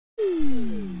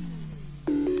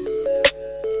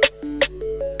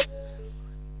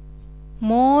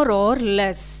or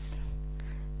less.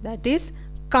 That is,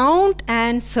 count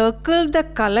and circle the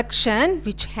collection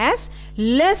which has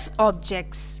less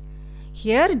objects.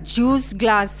 Here, juice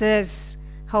glasses.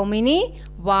 How many?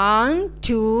 1,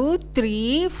 2,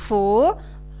 3, 4,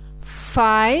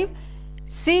 5,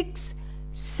 6,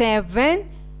 7,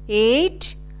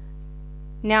 8,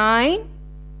 9,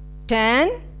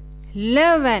 10,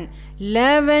 11.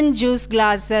 11 juice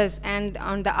glasses. And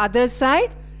on the other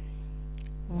side,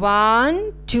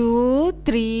 1, 2,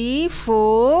 3,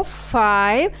 4,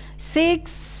 5,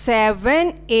 6,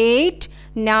 7, 8,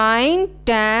 9,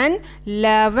 10,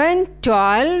 11,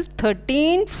 12,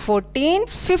 13, 14,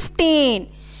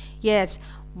 15. Yes,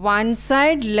 one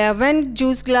side 11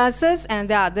 juice glasses and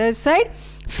the other side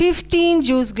 15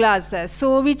 juice glasses.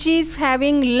 So which is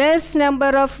having less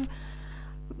number of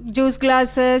juice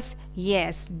glasses?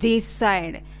 Yes, this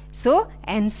side. So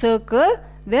encircle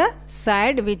the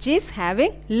side which is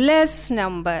having less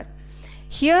number.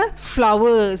 Here,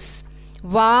 flowers.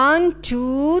 1,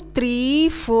 2, 3,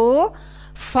 4,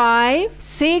 5,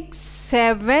 6,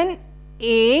 7,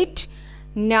 8,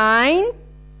 9,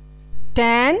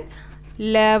 10,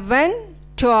 11,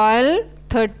 12,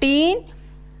 13.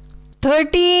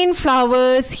 13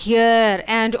 flowers here,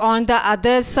 and on the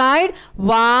other side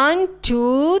 1,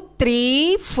 2,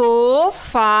 3, 4,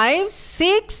 5,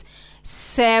 6,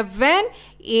 7,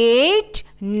 8,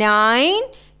 9,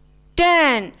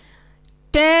 10.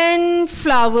 10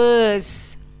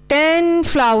 flowers. 10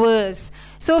 flowers.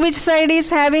 So which side is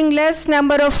having less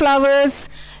number of flowers?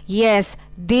 Yes,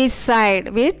 this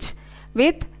side which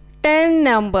with 10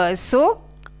 numbers. So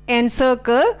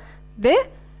encircle the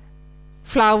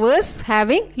flowers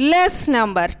having less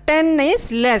number. 10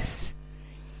 is less.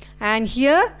 And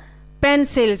here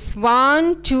pencils.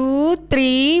 1, 2,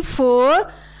 3,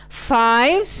 4,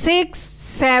 5, 6,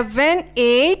 7,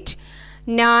 8,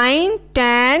 9,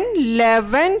 10,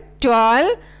 11,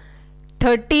 12,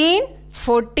 13,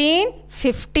 14,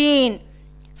 15.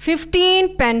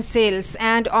 15 pencils.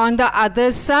 And on the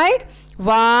other side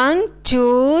 1,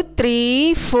 2,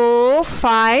 3, 4,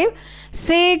 5,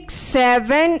 6,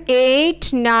 7,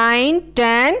 8, 9,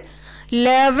 10,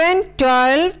 11,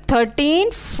 12,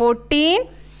 13, 14,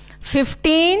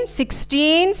 15,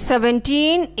 16,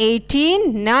 17,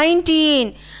 18,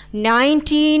 19.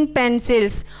 19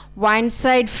 pencils. One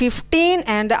side 15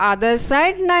 and the other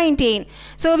side 19.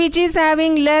 So which is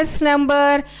having less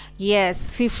number? Yes,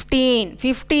 15.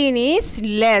 15 is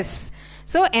less.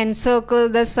 So encircle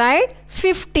the side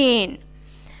 15.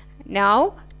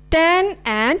 Now 10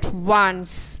 and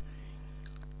 1s.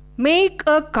 Make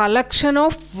a collection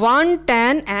of 1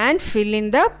 10 and fill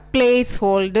in the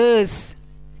placeholders.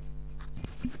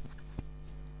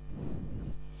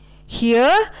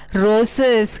 Here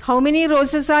roses. How many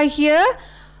roses are here?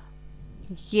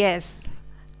 Yes,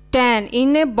 10.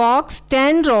 In a box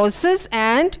 10 roses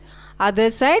and other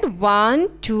side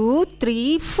 1, 2,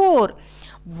 3, 4.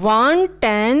 1,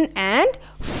 10 and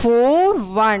 4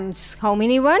 ones. How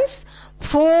many ones?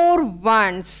 4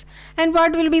 ones. And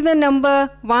what will be the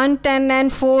number? 1, 10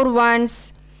 and 4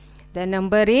 ones. The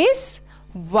number is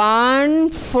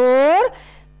 1, 4,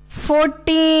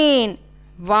 14.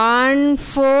 1,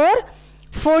 4,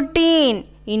 14.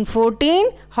 In 14,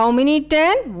 how many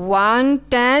 10? 1,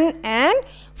 10 and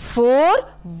 4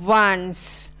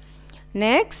 ones.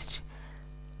 Next,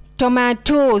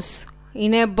 tomatoes.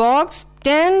 In a box,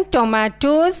 10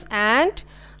 tomatoes and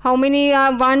how many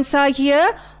ones are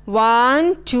here?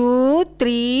 1, 2,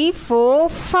 3, 4,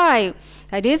 5.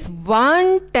 That is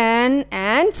 1, 10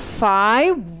 and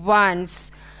 5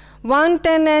 ones. 1,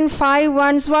 10 and 5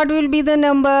 ones. What will be the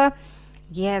number?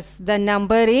 Yes, the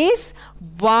number is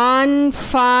 1,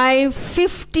 5,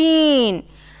 15.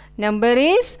 Number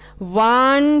is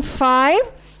 1, 5,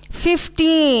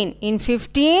 15. In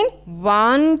 15,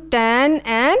 1, 10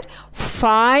 and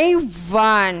 5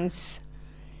 ones.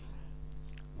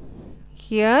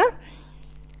 Here,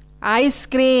 ice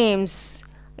creams.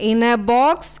 In a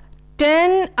box,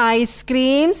 10 ice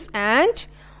creams and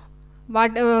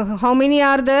what? How many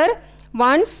are there?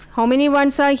 Ones. How many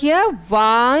ones are here?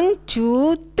 1,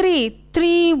 2, 3.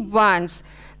 3 ones.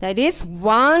 That is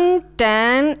 1,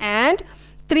 10 and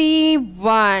 3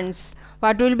 ones.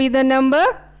 What will be the number?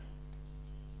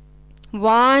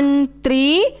 1,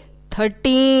 3,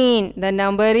 13. The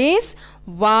number is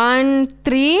 1,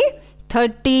 3,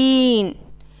 13.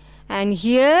 And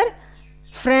here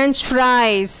French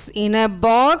fries. In a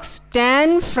box,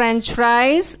 10 French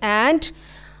fries and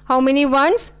how many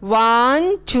ones?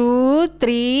 1, 2,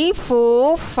 3,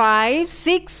 4, 5,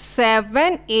 6,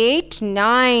 7, 8,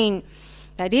 9.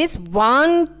 That is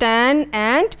 1, 10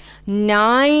 and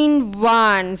 9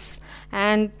 ones.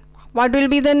 And What will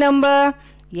be the number?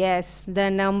 Yes,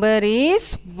 the number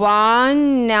is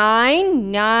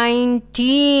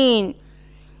 1919.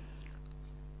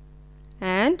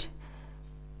 And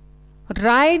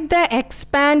write the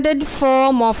expanded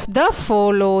form of the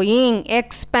following.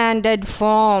 Expanded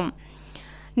form.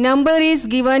 Number is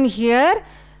given here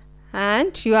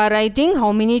and you are writing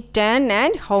how many 10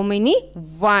 and how many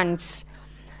ones.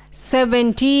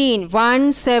 17.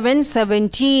 1, 7,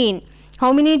 17.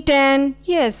 How many 10?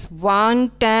 Yes, 1,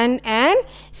 10 and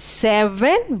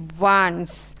 7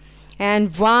 ones.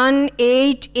 And 1,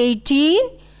 8, 18.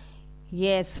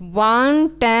 Yes,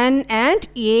 1, 10 and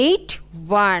 8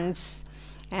 ones.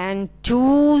 And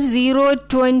 2, 0,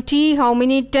 20. How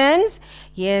many tens?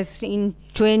 Yes, in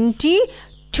 20,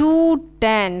 2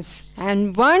 tens.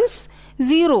 And ones,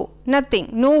 0.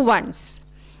 Nothing, no ones.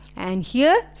 And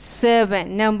here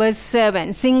 7, number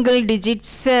 7, single digit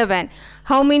 7.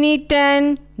 How many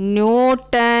 10? No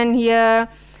 10 here.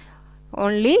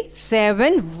 Only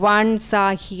 7 ones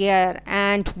are here.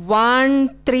 And 1,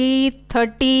 3,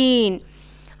 13.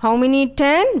 How many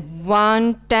 10?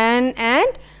 1, 10 and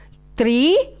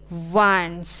 3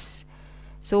 ones.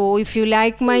 So if you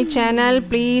like my channel,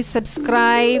 please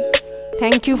subscribe.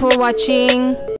 Thank you for watching.